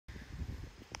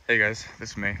Hey guys,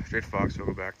 this is me, Straight Fox.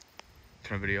 Welcome back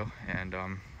to a video, and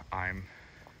I'm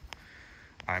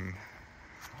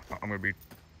gonna be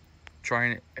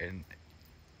trying and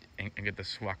get this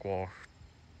slack wall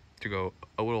to go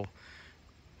a little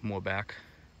more back.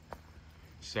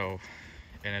 So,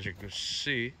 and as you can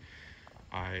see,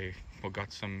 I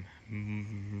got some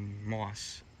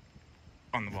moss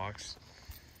on the box,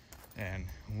 and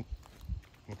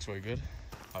looks really good.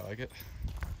 I like it.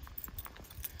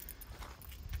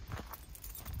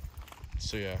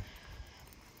 So yeah,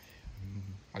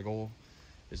 my goal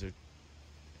is to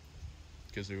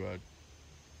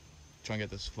try and get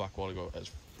this slack wall to go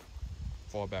as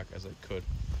far back as I could.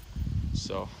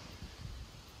 So,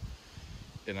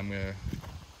 and I'm gonna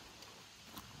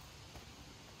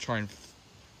try and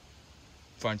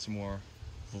find some more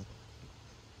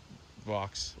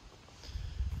rocks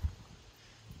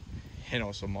and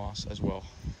also moss as well.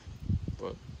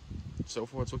 But so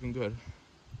far it's looking good.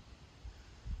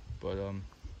 But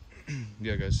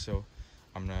yeah guys, so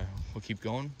we'll keep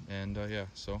going, and yeah,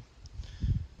 so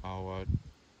I'll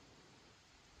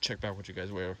check back with you guys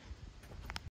later.